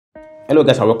Hello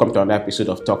guys, and welcome to another episode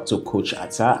of Talk to Coach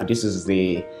Attah. This is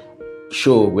the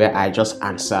show where I just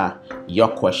answer your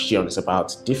questions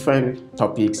about different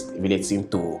topics relating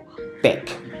to tech.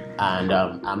 And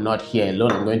I'm not here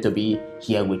alone. I'm going to be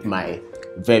here with my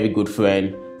very good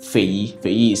friend Feyi.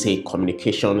 Feyi is a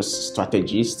communications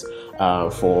strategist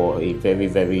for a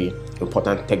very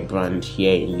important tech brand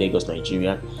here in Lagos,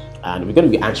 Nigeria. And we're going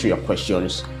to be answering your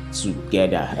questions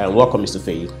together. And welcome, Mr.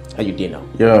 Feyi. How you doing now?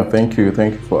 Yeah, thank you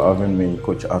for having me,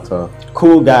 Coach Attah.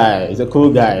 Cool guy. He's a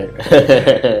cool guy.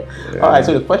 Yeah. All right,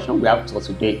 so the question we have for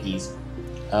today is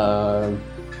I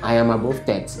am above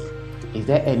 30. Is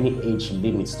there any age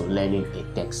limits to learning a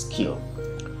tech skill?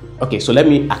 Okay, so let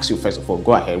me ask you first of all,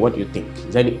 go ahead. What do you think?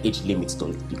 Is there any age limits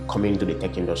to coming into the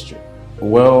tech industry?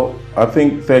 Well, I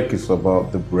think tech is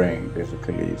about the brain,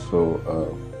 basically.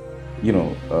 So,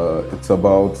 it's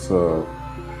about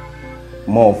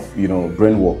more of,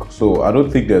 brain work. So I don't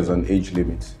think there's an age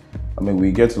limit. I mean,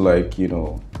 we get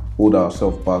to hold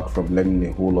ourselves back from learning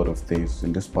a whole lot of things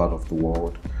in this part of the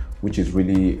world, which is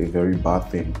really a very bad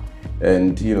thing.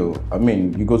 And I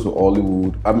mean, you go to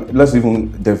Hollywood, let's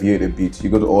even deviate a bit. You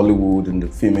go to Hollywood and the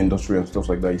film industry and stuff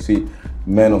like that, you see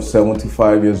men of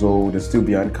 75 years old, they're still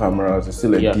behind cameras, they're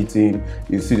still editing.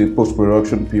 You see the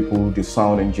post-production people, the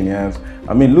sound engineers.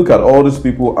 I mean, look at all these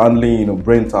people handling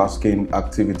brain tasking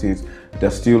activities. They're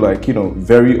still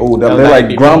very old. They're like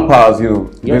people. Grandpas,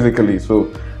 basically. So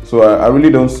I really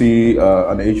don't see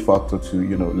an age factor to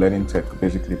learning tech,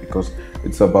 basically, because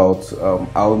it's about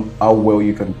how well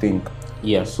you can think.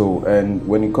 Yeah. So, and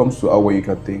when it comes to how well you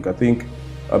can think,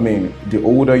 I mean, the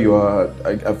older you are,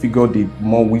 I figure the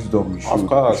more wisdom you should. Of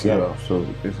course, yeah. So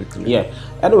basically. Yeah.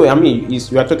 Anyway, I mean,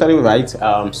 you are totally right.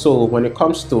 So when it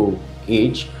comes to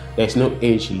age, there's no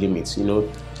age limit.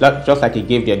 Just like he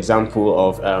gave the example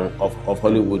of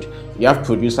Hollywood, you have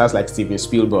producers like Steven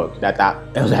Spielberg that are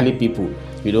elderly people.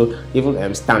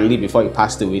 Even Stan Lee, before he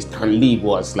passed away, Stan Lee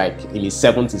was like in his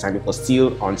 70s and he was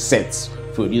still on sets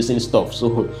producing stuff.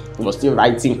 So he was still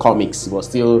writing comics. He was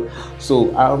still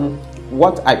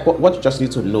what you just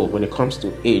need to know when it comes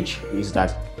to age is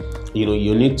that you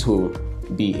need to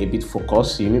be a bit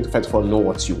focused. You need to first of all know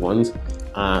what you want.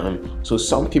 So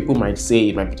some people might say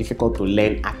it might be difficult to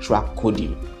learn actual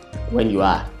coding when you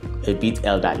are a bit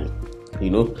elderly.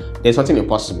 There's nothing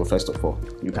impossible. First of all,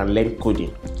 you can learn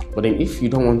coding, but then if you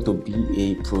don't want to be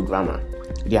a programmer,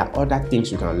 there are other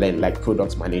things you can learn, like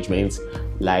product management,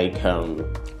 like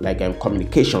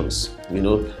communications,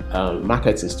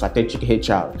 marketing, strategic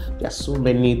HR. There are so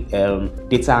many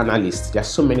data analysts. There are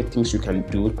so many things you can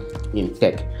do in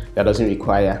tech that doesn't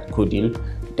require coding.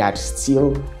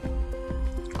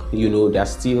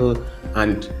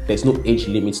 And there's no age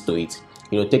limits to it.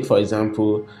 Take for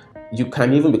example, you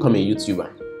can even become a YouTuber.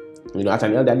 As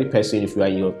an elderly person, if you are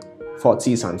in your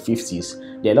 40s and 50s,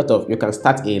 there are a lot of, you can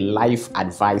start a life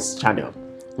advice channel,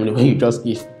 where you just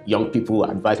give young people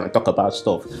advice and talk about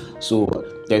stuff. So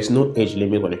there's no age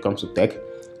limit when it comes to tech.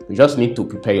 You just need to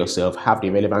prepare yourself, have the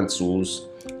relevant tools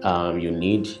you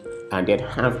need, and then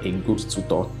have a good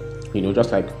tutor.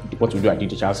 Just like what we do at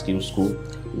Digital Skills School,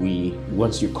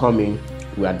 once you come in,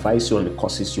 we advise you on the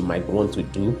courses you might want to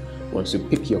do. Once you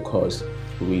pick your course,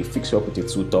 we fix you up with a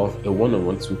tutor, a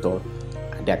one-on-one tutor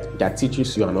that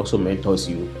teaches you and also mentors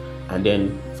you. And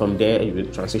then from there, you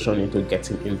will transition into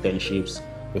getting internships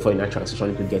before you now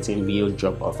transition into getting real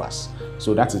job offers.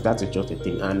 So that is just the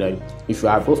thing. And if you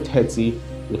are above 30,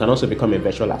 you can also become a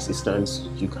virtual assistant.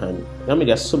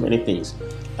 There's so many things.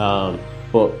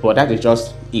 But that is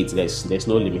just it. There's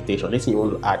no limitation. Anything you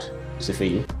want to add, Mr.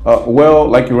 Feyi? Well,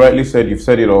 like you rightly said, you've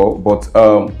said it all. But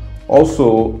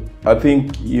also, I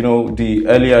think the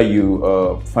earlier you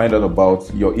find out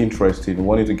about your interest in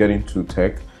wanting to get into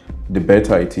tech, the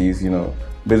better it is.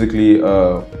 Basically,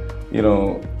 the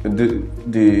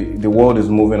world is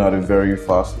moving at a very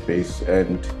fast pace,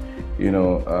 and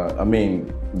I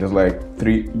mean, there's like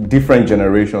 3 different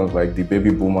generations, like the baby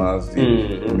boomers, the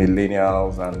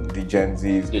millennials, and the Gen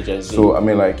Zs. So I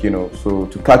mean, so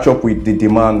to catch up with the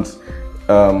demands,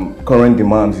 current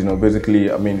demands,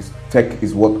 basically, I mean, tech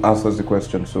is what answers the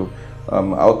question. So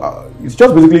it's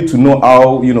just basically to know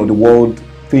how the world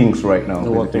thinks right now.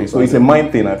 So it's a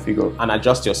mind thing, I figure. And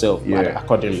adjust yourself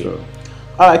accordingly. Sure.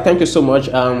 All right, thank you so much.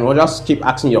 We'll just keep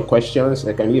asking your questions.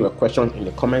 You can leave a question in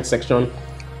the comment section.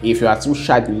 If you are too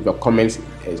shy to leave a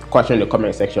question in the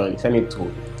comment section, send it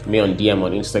to me on DM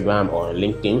on Instagram or on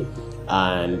LinkedIn,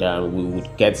 and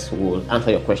we'll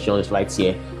answer your questions right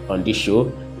here on this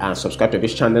show. And subscribe to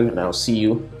this channel, and I'll see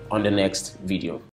you on the next video.